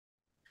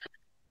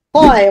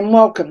Hi and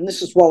welcome.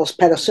 This is Wallace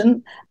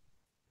Patterson.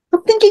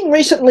 I'm thinking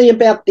recently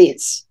about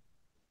this.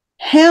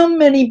 How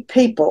many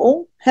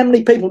people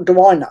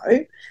do I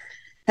know?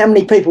 How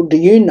many people do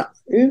you know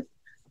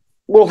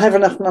will have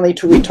enough money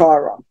to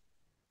retire on?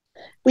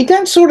 We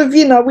don't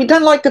we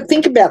don't like to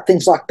think about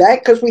things like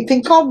that because we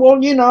think, oh, well,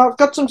 I've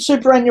got some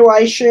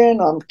superannuation,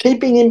 I'm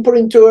keeping input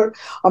into it,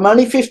 I'm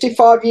only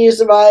 55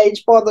 years of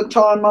age, by the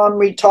time I'm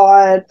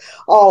retired,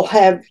 I'll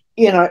have,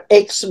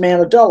 X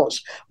amount of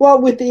dollars.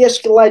 Well, with the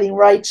escalating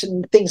rates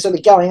and things that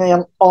are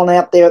going on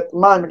out there at the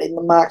moment in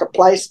the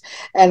marketplace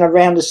and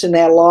around us in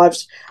our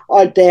lives,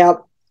 I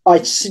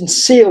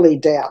sincerely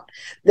doubt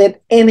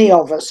that any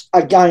of us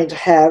are going to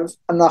have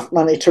enough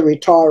money to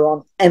retire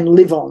on and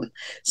live on.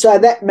 So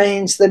that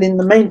means that in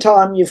the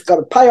meantime, you've got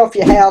to pay off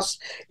your house,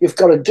 you've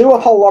got to do a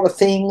whole lot of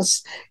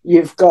things,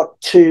 you've got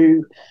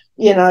to,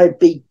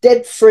 be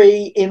debt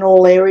free in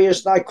all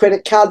areas, no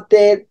credit card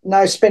debt,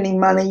 no spending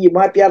money. You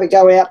won't be able to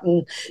go out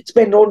and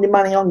spend all your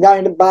money on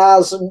going to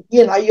bars. And,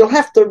 you'll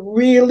have to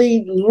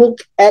really look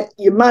at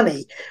your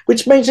money,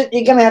 which means that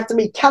you're going to have to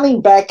be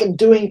cutting back and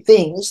doing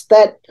things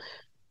that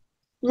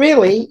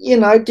really,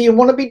 do you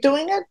want to be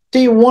doing it? Do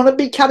you want to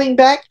be cutting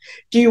back?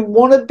 Do you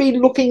want to be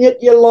looking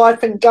at your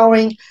life and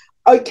going,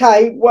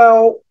 okay,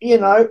 well,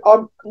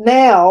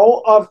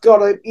 I've got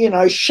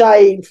to,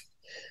 shave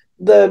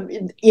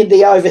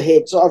the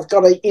overheads. I've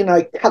got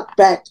to, cut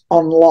back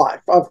on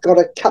life. I've got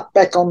to cut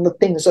back on the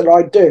things that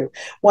I do.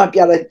 Won't be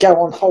able to go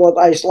on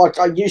holidays like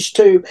I used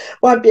to.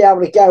 Won't be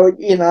able to go,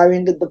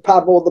 into the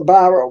pub or the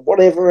bar or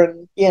whatever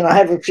and,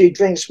 have a few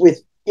drinks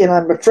with,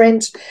 my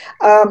friends.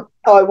 I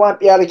won't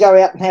be able to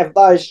go out and have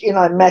those,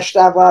 mashed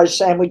avocado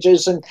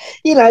sandwiches. And,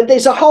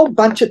 there's a whole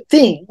bunch of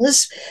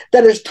things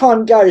that as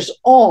time goes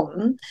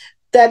on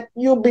that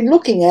you'll be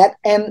looking at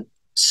and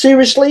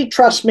seriously,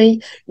 trust me,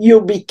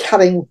 you'll be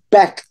cutting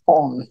back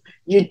on.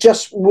 You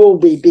just will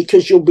be,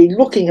 because you'll be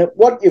looking at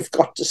what you've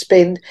got to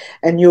spend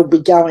and you'll be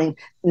going,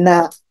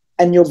 nah,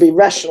 and you'll be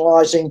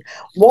rationalising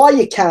why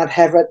you can't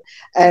have it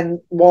and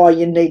why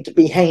you need to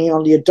be hanging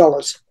on to your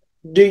dollars.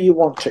 Do you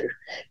want to?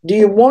 Do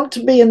you want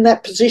to be in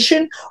that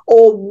position,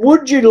 or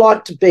would you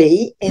like to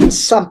be in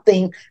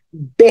something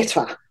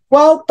better?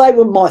 Well, they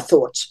were my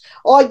thoughts.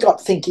 I got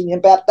thinking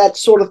about that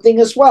sort of thing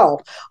as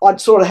well. I'd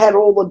sort of had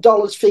all the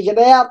dollars figured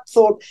out,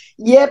 thought,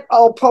 yep,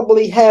 I'll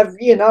probably have,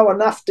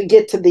 enough to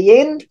get to the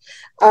end.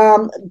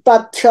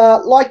 But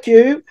like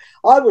you,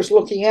 I was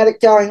looking at it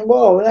going,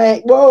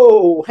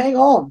 whoa, hang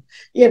on.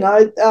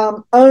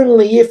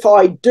 Only if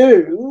I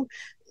do,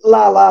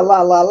 la, la,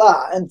 la, la,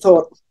 la, and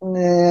thought,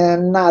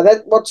 no,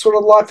 that what sort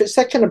of life is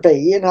that going to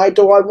be?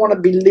 Do I want to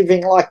be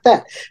living like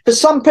that? For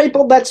some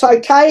people, that's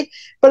okay,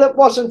 but it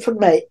wasn't for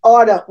me.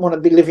 I don't want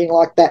to be living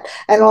like that.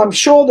 And I'm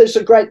sure there's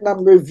a great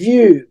number of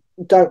you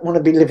who don't want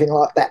to be living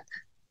like that.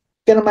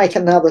 I'm going to make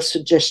another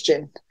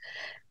suggestion.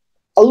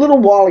 A little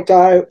while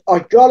ago, I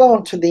got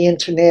onto the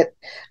internet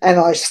and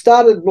I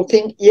started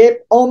looking,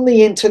 on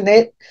the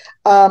internet.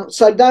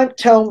 So don't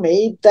tell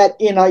me that,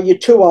 you're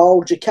too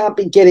old, you can't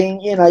be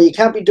getting, you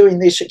can't be doing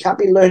this, you can't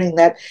be learning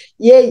that.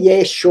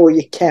 Yeah, sure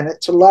you can.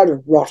 It's a load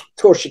of rot. Of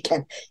course you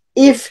can,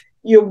 if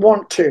you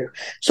want to.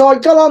 So I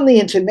got on the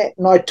internet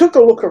and I took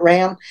a look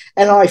around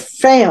and I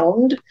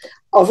found,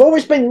 I've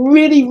always been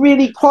really,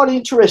 really quite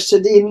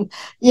interested in,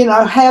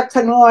 how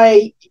can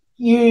I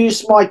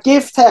use my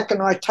gift? How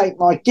can I take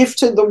my gift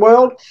to the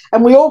world?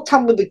 And we all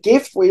come with a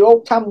gift. We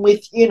all come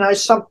with,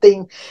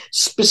 something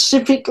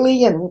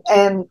specifically and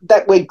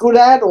that we're good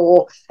at,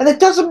 and it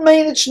doesn't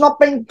mean it's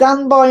not being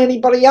done by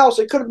anybody else.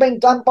 It could have been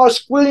done by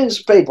squillions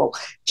of people,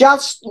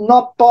 just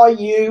not by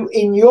you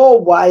in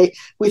your way,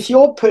 with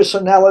your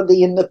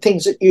personality and the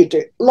things that you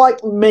do.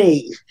 Like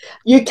me.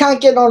 You can't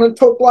get on and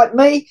talk like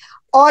me.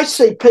 I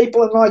see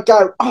people and I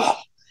go,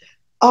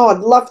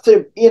 I'd love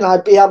to, be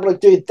able to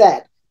do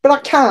that. But I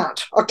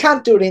can't. I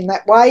can't do it in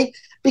that way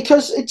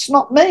because it's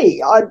not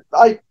me. I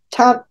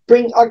can't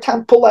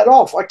pull that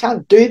off. I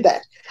can't do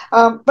that.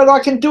 But I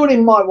can do it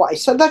in my way.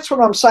 So that's what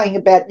I'm saying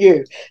about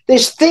you.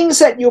 There's things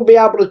that you'll be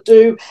able to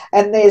do,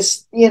 and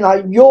there's,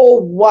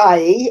 your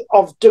way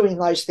of doing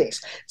those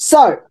things.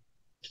 So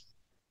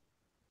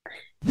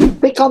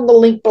click on the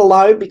link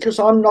below, because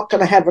I'm not going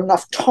to have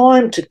enough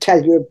time to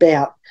tell you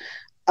about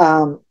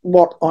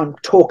what I'm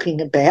talking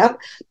about.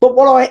 But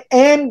what I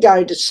am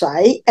going to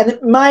say, and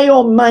it may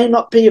or may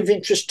not be of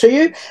interest to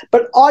you,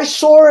 but I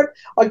saw it.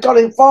 I got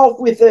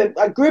involved with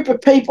a group of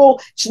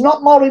people. It's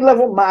not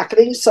multi-level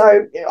marketing,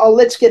 so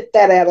let's get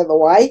that out of the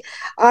way.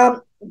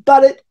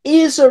 But it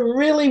is a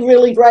really,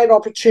 really great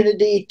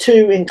opportunity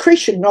to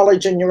increase your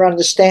knowledge and your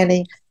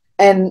understanding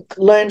and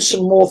learn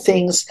some more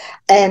things,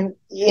 and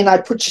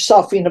put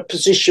yourself in a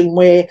position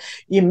where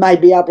you may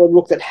be able to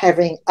look at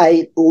having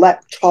a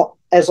laptop,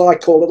 as I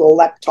call it, a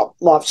laptop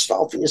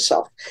lifestyle for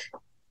yourself.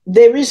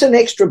 There is an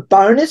extra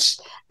bonus,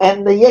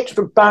 and the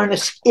extra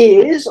bonus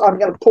is, I'm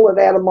going to pull it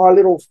out of my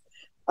little,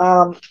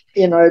 thingo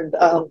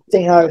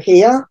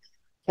here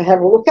to have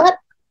a look at.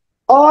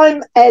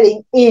 I'm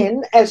adding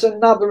in as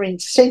another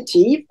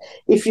incentive,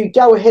 if you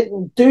go ahead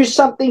and do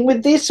something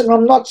with this, and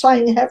I'm not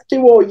saying you have to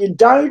or you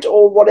don't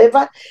or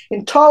whatever,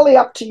 entirely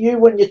up to you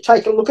when you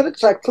take a look at it.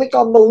 So click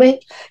on the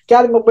link,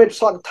 go to my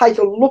website and take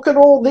a look at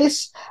all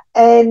this.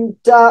 And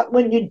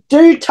when you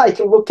do take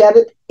a look at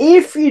it,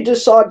 if you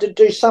decide to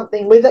do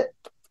something with it,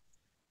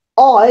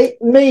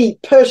 me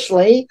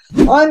personally,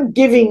 I'm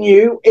giving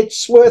you,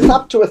 it's worth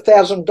up to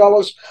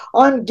 $1,000.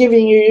 I'm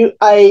giving you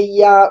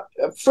a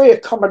free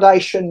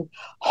accommodation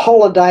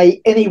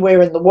holiday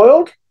anywhere in the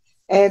world.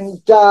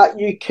 And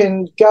you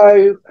can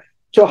go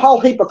to a whole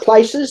heap of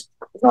places,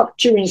 not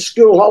during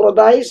school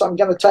holidays. I'm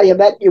going to tell you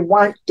that you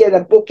won't get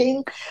a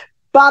booking.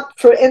 But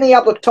for any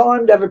other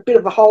time to have a bit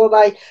of a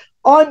holiday,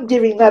 I'm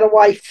giving that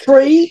away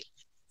free.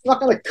 It's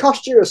not going to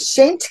cost you a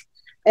cent.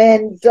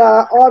 And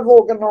I've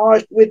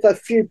organised with a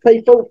few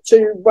people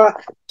to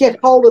get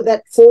hold of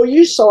that for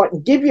you, so I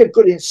can give you a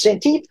good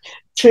incentive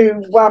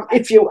to,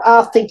 if you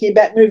are thinking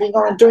about moving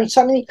on and doing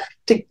something,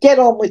 to get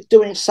on with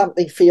doing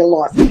something for your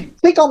life.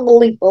 Click on the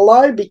link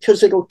below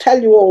because it'll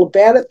tell you all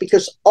about it,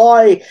 because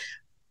I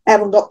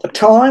haven't got the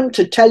time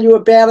to tell you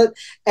about it,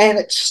 and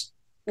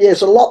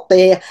there's a lot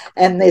there,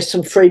 and there's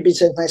some freebies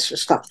and that sort of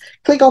stuff.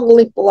 Click on the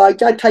link below,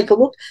 go take a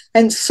look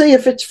and see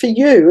if it's for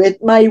you.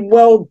 It may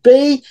well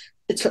be.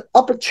 It's an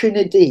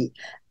opportunity,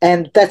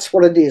 and that's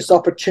what it is.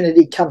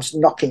 Opportunity comes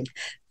knocking.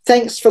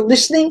 Thanks for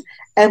listening,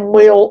 and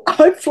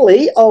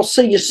I'll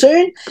see you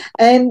soon,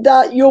 and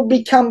you'll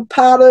become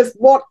part of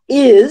what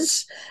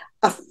is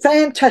a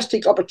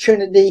fantastic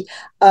opportunity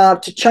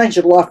to change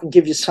your life and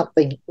give you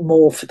something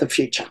more for the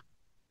future.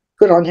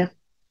 Good on you.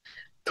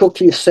 Talk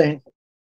to you soon.